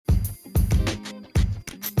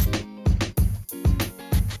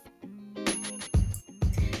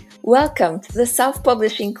Welcome to the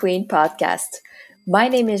Self-Publishing Queen podcast. My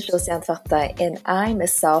name is Josiane Fortin and I'm a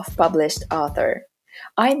self-published author.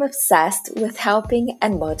 I'm obsessed with helping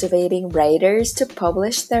and motivating writers to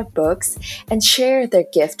publish their books and share their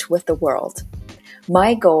gift with the world.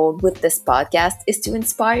 My goal with this podcast is to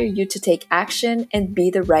inspire you to take action and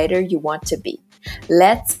be the writer you want to be.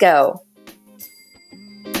 Let's go!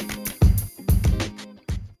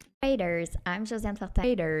 I'm Josiane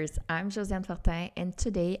Fortin, and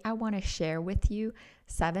today I want to share with you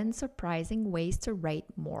 7 surprising ways to write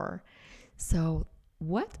more. So,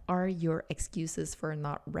 what are your excuses for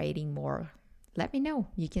not writing more? Let me know.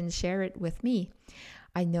 You can share it with me.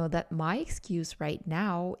 I know that my excuse right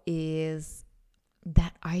now is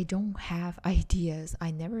that I don't have ideas.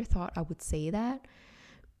 I never thought I would say that,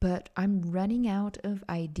 but I'm running out of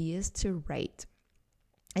ideas to write.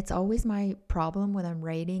 It's always my problem when I'm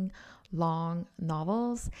writing long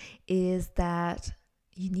novels is that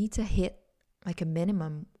you need to hit like a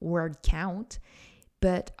minimum word count,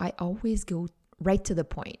 but I always go right to the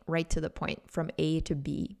point from A to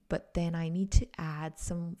B, but then I need to add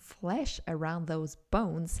some flesh around those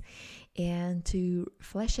bones and to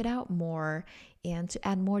flesh it out more and to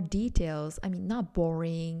add more details. I mean, not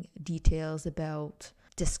boring details about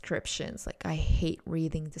descriptions. Like, I hate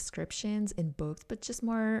reading descriptions in books, but just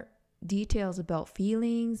more details about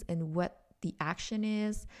feelings and what the action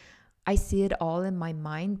is. I see it all in my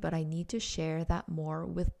mind, but I need to share that more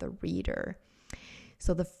with the reader.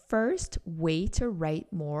 So the first way to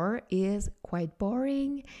write more is quite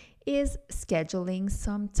boring, is scheduling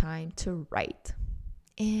some time to write.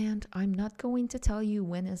 And I'm not going to tell you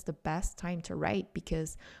when is the best time to write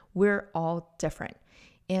because we're all different.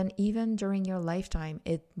 And even during your lifetime,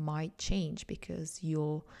 it might change because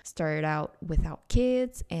you'll start out without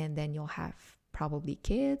kids and then you'll have probably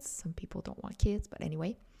kids. Some people don't want kids, but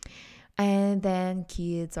anyway. And then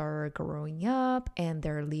kids are growing up and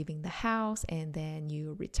they're leaving the house and then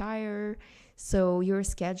you retire. So your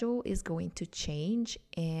schedule is going to change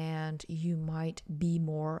and you might be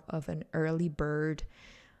more of an early bird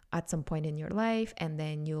at some point in your life, and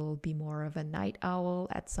then you'll be more of a night owl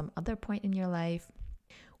at some other point in your life.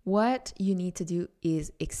 What you need to do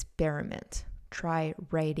is experiment. Try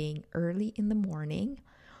writing early in the morning.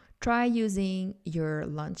 Try using your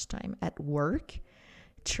lunchtime at work.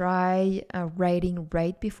 Try writing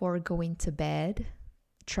right before going to bed.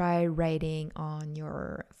 Try writing on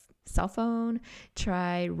your cell phone.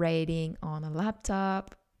 Try writing on a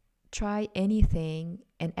laptop. Try anything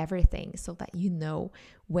and everything so that you know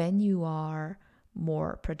when you are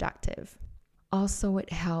more productive. Also,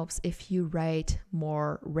 it helps if you write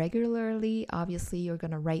more regularly. Obviously, you're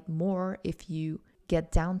going to write more if you get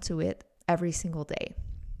down to it every single day.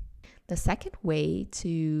 The second way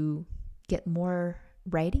to get more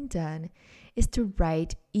writing done is to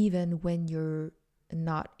write even when you're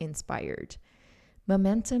not inspired.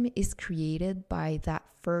 Momentum is created by that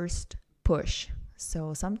first push.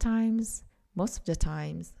 So sometimes, most of the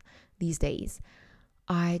times these days,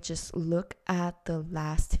 I just look at the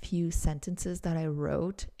last few sentences that I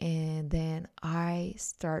wrote and then I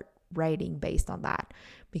start writing based on that.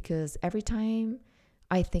 Because every time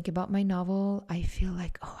I think about my novel, I feel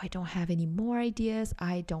like, oh, I don't have any more ideas.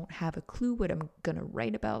 I don't have a clue what I'm going to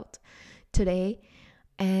write about today.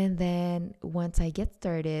 And then once I get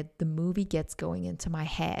started, the movie gets going into my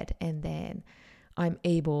head and then I'm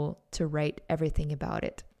able to write everything about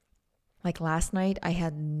it. Like last night, I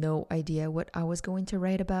had no idea what I was going to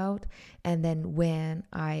write about. And then when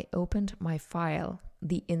I opened my file,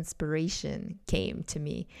 the inspiration came to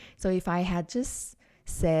me. So if I had just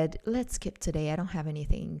said, let's skip today, I don't have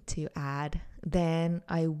anything to add, then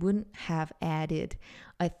I wouldn't have added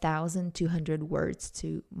 1,200 words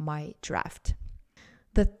to my draft.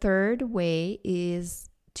 The third way is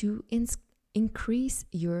to increase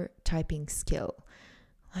your typing skill.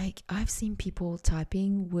 Like, I've seen people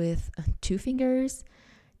typing with 2 fingers,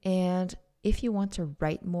 and if you want to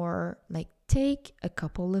write more, like, take a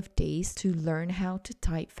couple of days to learn how to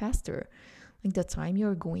type faster. Like, the time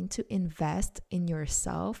you're going to invest in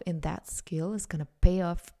yourself and that skill is going to pay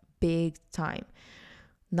off big time.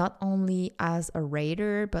 Not only as a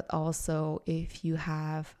writer, but also if you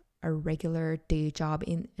have a regular day job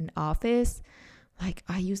in an office. Like,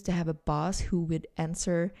 I used to have a boss who would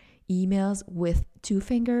answer emails with 2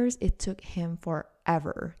 fingers. It took him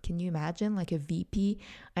forever. Can you imagine, like, a VP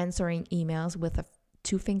answering emails with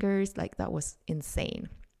 2 fingers? Like, that was insane.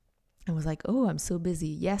 I was like, oh, I'm so busy.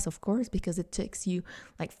 Yes, of course, because it takes you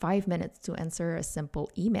like 5 minutes to answer a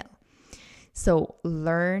simple email. So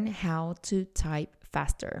learn how to type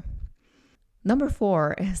faster. Number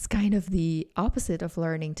 4 is kind of the opposite of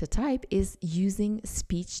learning to type, is using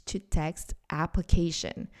speech to text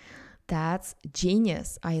application. That's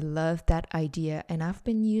genius. I love that idea, and I've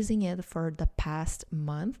been using it for the past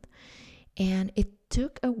month. And it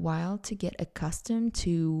took a while to get accustomed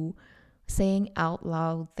to saying out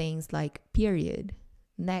loud things like period,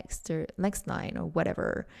 next, or next line, or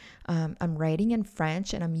whatever. I'm writing in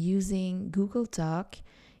French and I'm using Google Doc,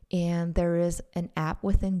 and there is an app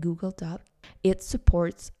within Google Doc. It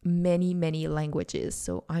supports many, many languages.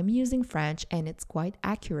 So I'm using French and it's quite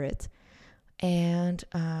accurate. And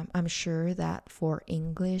I'm sure that for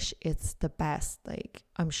English, it's the best. Like,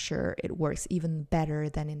 I'm sure it works even better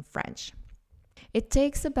than in French. It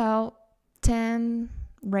takes about 10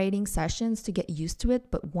 writing sessions to get used to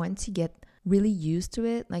it, but once you get really used to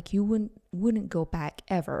it, like, you wouldn't go back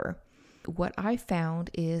ever. What I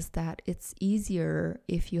found is that it's easier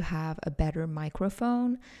if you have a better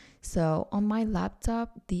microphone. So on my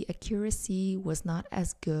laptop, the accuracy was not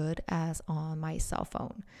as good as on my cell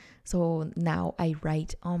phone. So now I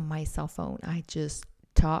write on my cell phone. I just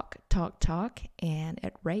talk, and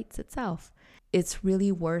it writes itself. It's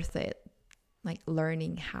really worth it, like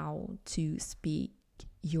learning how to speak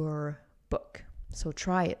your book. So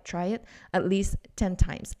try it at least 10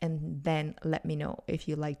 times, and then let me know if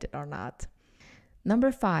you liked it or not.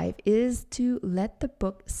 Number 5 is to let the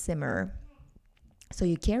book simmer. So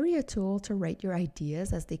you carry a tool to write your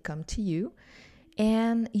ideas as they come to you,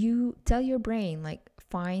 and you tell your brain, like,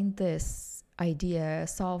 find this idea,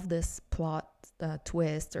 solve this plot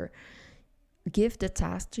twist, or give the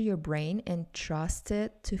task to your brain and trust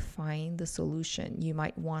it to find the solution. You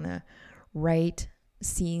might want to write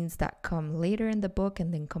scenes that come later in the book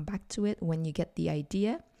and then come back to it when you get the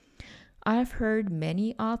idea. I've heard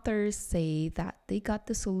many authors say that they got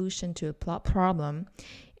the solution to a plot problem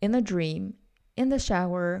in a dream, in the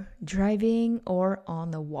shower, driving, or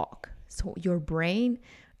on a walk. So your brain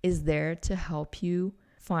is there to help you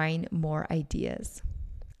find more ideas.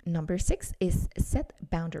 Number 6 is set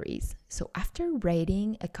boundaries. So after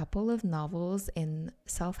writing a couple of novels and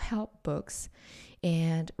self-help books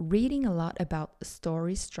and reading a lot about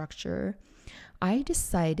story structure, I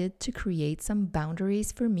decided to create some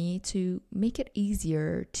boundaries for me to make it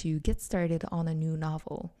easier to get started on a new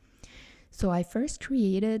novel. So I first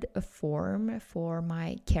created a form for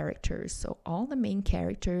my characters. So all the main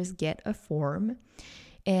characters get a form,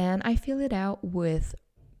 and I fill it out with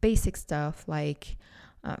basic stuff like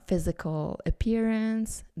physical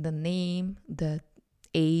appearance, the name, the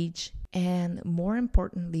age, and more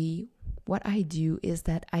importantly, what I do is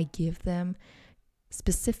that I give them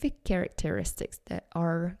specific characteristics that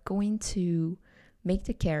are going to make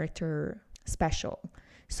the character special.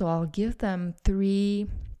 So I'll give them 3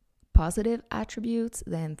 positive attributes,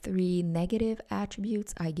 then 3 negative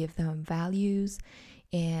attributes. I give them values,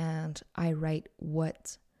 and I write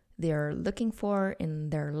what they're looking for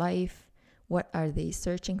in their life. What are they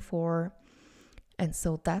searching for? And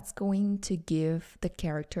so that's going to give the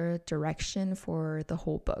character direction for the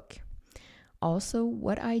whole book. Also,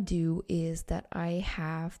 what I do is that I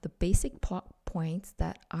have the basic plot points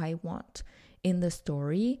that I want in the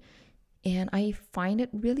story. And I find it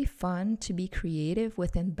really fun to be creative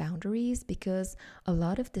within boundaries because a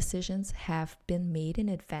lot of decisions have been made in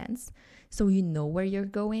advance. So you know where you're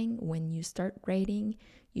going when you start writing.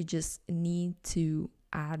 You just need to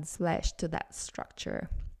add slash to that structure.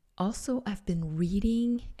 Also, I've been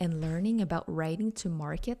reading and learning about writing to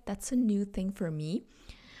market. That's a new thing for me.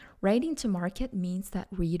 Writing to market means that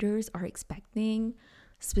readers are expecting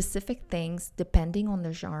specific things depending on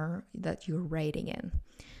the genre that you're writing in.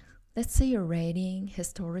 Let's say you're writing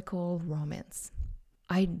historical romance.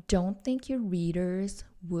 I don't think your readers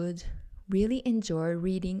would really enjoy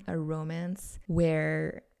reading a romance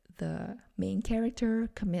where the main character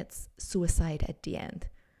commits suicide at the end.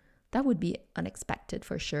 That would be unexpected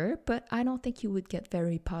for sure, but I don't think you would get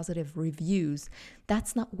very positive reviews.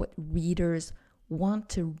 That's not what readers want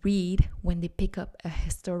to read when they pick up a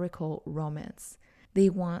historical romance. They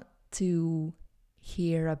want to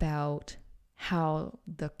hear about how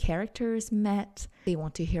the characters met. They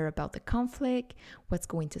want to hear about the conflict, what's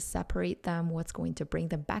going to separate them, what's going to bring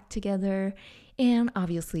them back together, and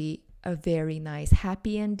obviously a very nice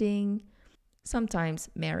happy ending, sometimes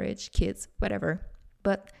marriage, kids, whatever.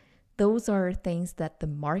 But those are things that the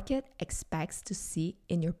market expects to see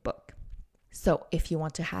in your book. So if you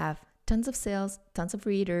want to have tons of sales, tons of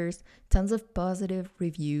readers, tons of positive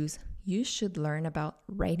reviews, you should learn about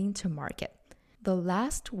writing to market. The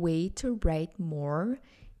last way to write more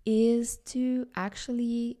is to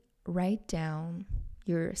actually write down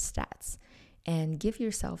your stats. and give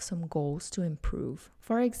yourself some goals to improve.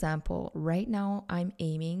 For example, right now I'm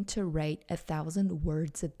aiming to write 1,000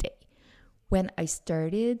 words a day. When I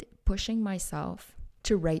started pushing myself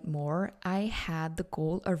to write more, I had the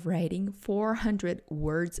goal of writing 400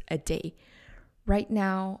 words a day. Right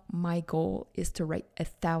now, my goal is to write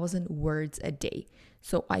 1,000 words a day.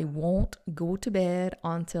 So I won't go to bed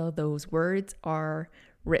until those words are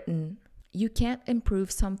written. You can't improve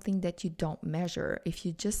something that you don't measure. If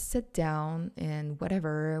you just sit down and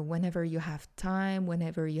whenever you have time,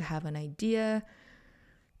 whenever you have an idea,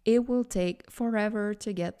 it will take forever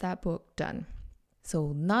to get that book done.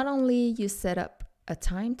 So not only you set up a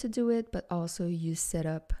time to do it, but also you set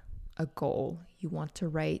up a goal. You want to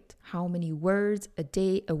write how many words a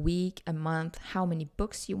day, a week, a month, how many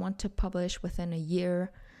books you want to publish within a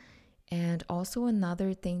year. And also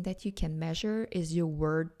another thing that you can measure is your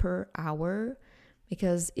word per hour.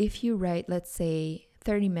 Because if you write, let's say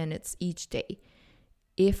 30 minutes each day,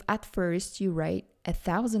 if at first you write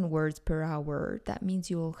 1,000 words per hour, that means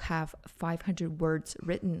you'll have 500 words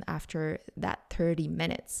written after that 30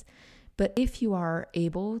 minutes. But if you are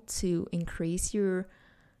able to increase your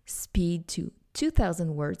speed to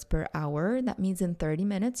 2,000 words per hour, that means in 30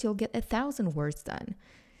 minutes you'll get 1,000 words done.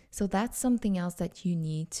 So that's something else that you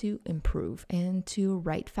need to improve. And to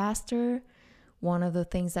write faster, one of the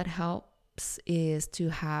things that helps is to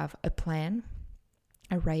have a plan,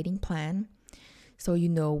 a writing plan. So you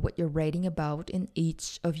know what you're writing about in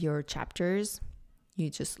each of your chapters. You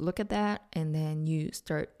just look at that and then you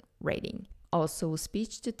start writing. Also,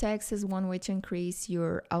 speech to text is one way to increase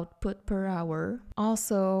your output per hour.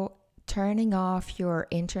 Also, turning off your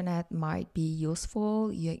internet might be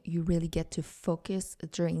useful. You really get to focus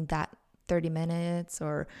during that 30 minutes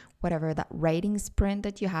or whatever, that writing sprint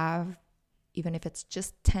that you have, even if it's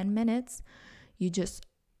just 10 minutes, you just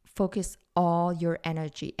focus all your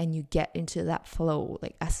energy and you get into that flow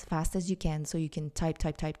like as fast as you can, so you can type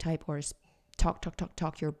or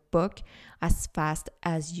talk your book as fast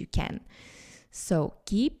as you can. So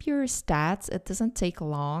keep your stats. It doesn't take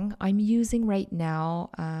long. I'm using right now,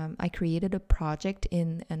 I created a project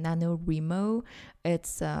in NaNoWriMo.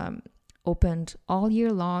 It's opened all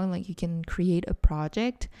year long. Like you can create a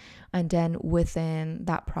project and then within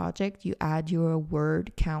that project, you add your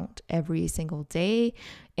word count every single day.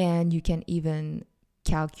 And you can even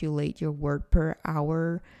calculate your word per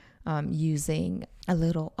hour using a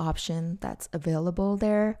little option that's available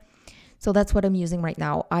there. So that's what I'm using right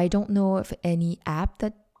now. I don't know if any app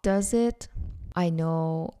that does it. I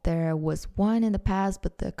know there was one in the past,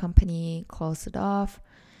 but the company closed it off.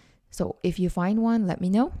 So if you find one, let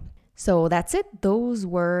me know. So that's it. Those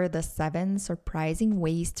were the 7 surprising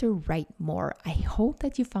ways to write more. I hope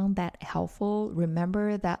that you found that helpful.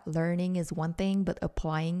 Remember that learning is one thing, but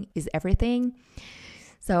applying is everything.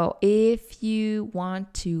 So if you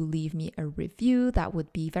want to leave me a review, that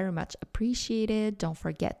would be very much appreciated. Don't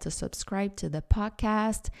forget to subscribe to the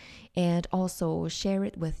podcast and also share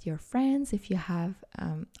it with your friends if you have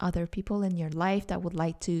other people in your life that would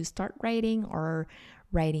like to start writing or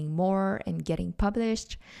writing more and getting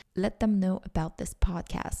published. Let them know about this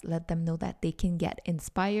podcast. Let them know that they can get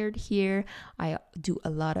inspired here. I do a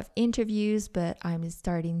lot of interviews, but I'm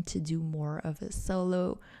starting to do more of a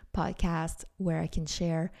solo podcast where I can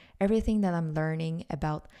share everything that I'm learning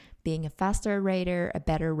about being a faster writer, a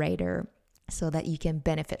better writer, so that you can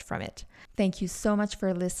benefit from it. Thank you so much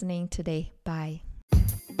for listening today. Bye.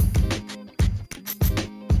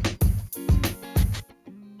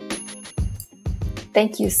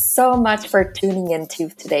 Thank you so much for tuning into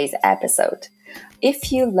today's episode.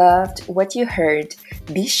 If you loved what you heard,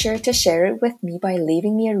 be sure to share it with me by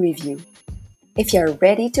leaving me a review. If you're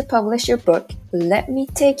ready to publish your book, let me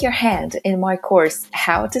take your hand in my course,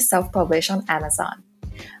 How to Self-Publish on Amazon.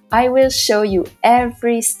 I will show you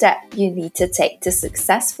every step you need to take to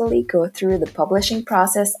successfully go through the publishing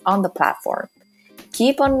process on the platform.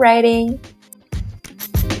 Keep on writing,